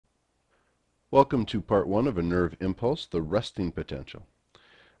Welcome to part one of a nerve impulse, the resting potential.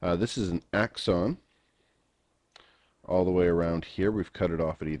 This is an axon all the way around here. We've cut it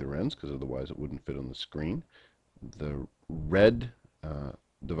off at either ends because otherwise it wouldn't fit on the screen. The red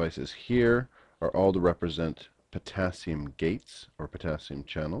devices here are all to represent potassium gates or potassium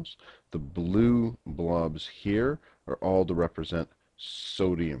channels. The blue blobs here are all to represent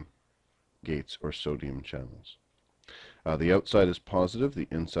sodium gates or sodium channels. The outside is positive, the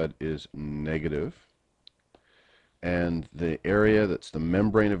inside is negative. And the area that's the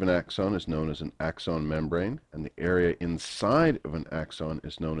membrane of an axon is known as an axon membrane, and the area inside of an axon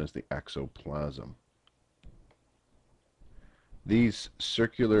is known as the axoplasm. These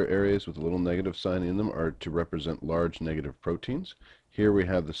circular areas with a little negative sign in them are to represent large negative proteins. Here we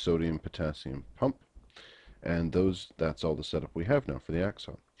have the sodium-potassium pump, and that's all the setup we have now for the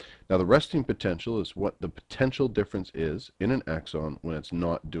axon. Now the resting potential is what the potential difference is in an axon when it's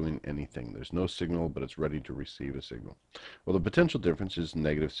not doing anything. There's no signal, but it's ready to receive a signal. Well, the potential difference is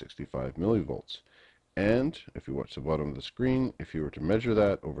negative 65 millivolts. And if you watch the bottom of the screen, if you were to measure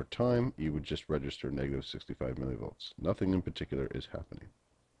that over time, you would just register negative 65 millivolts. Nothing in particular is happening.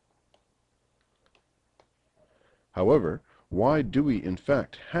 However, why do we in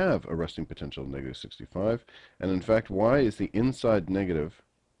fact have a resting potential of negative 65? And in fact, why is the inside negative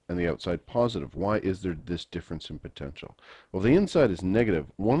and the outside positive? Why is there this difference in potential? Well, the inside is negative.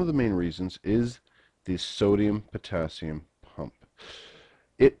 One of the main reasons is the sodium-potassium pump.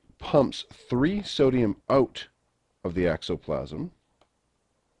 It pumps 3 sodium out of the axoplasm,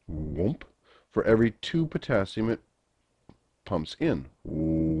 whoomp, for every 2 potassium it pumps in,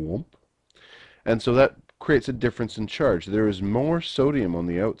 whoomp. And so that creates a difference in charge. There is more sodium on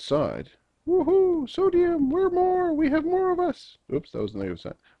the outside. Woohoo! Sodium! We're more! We have more of us! Oops, that was the negative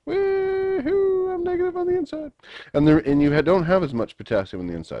sign. Woohoo! I'm negative on the inside. And you don't have as much potassium on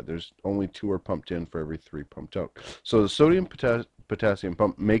the inside. There's only 2 are pumped in for every 3 pumped out. So the sodium-potassium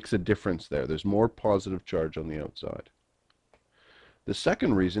pump makes a difference there. There's more positive charge on the outside. The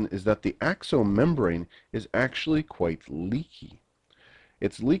second reason is that the axon membrane is actually quite leaky.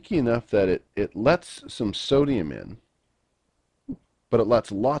 It's leaky enough that it lets some sodium in, but it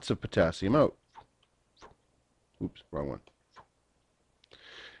lets lots of potassium out. Oops, wrong one.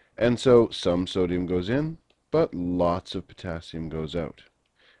 And so some sodium goes in, but lots of potassium goes out.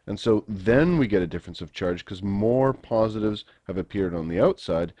 And so then we get a difference of charge because more positives have appeared on the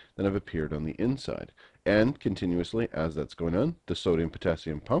outside than have appeared on the inside. And continuously, as that's going on, the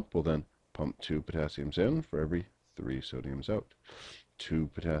sodium-potassium pump will then pump 2 potassiums in for every 3 sodiums out.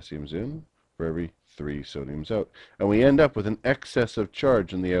 2 potassiums in for every 3 sodiums out. And we end up with an excess of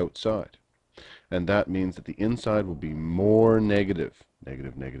charge on the outside. And that means that the inside will be more negative,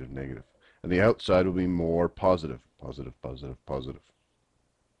 negative, negative, negative. And the outside will be more positive, positive, positive, positive.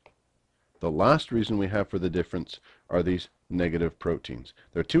 The last reason we have for the difference are these negative proteins.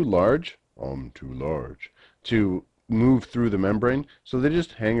 They're too large, to move through the membrane, so they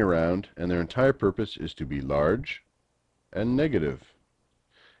just hang around, and their entire purpose is to be large and negative.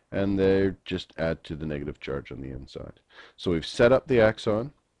 And they just add to the negative charge on the inside. So we've set up the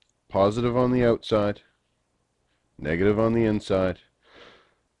axon, positive on the outside, negative on the inside.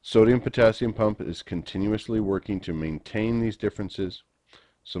 Sodium-potassium pump is continuously working to maintain these differences.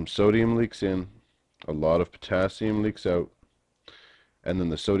 Some sodium leaks in, a lot of potassium leaks out, and then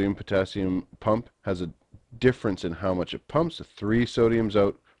the sodium-potassium pump has a difference in how much it pumps, 3 sodiums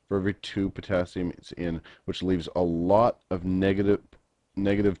out for every 2 potassiums in, which leaves a lot of negative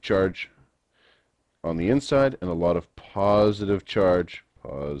charge on the inside and a lot of positive charge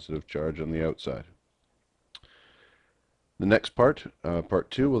on the outside. The next part, part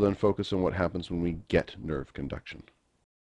 2, will then focus on what happens when we get nerve conduction.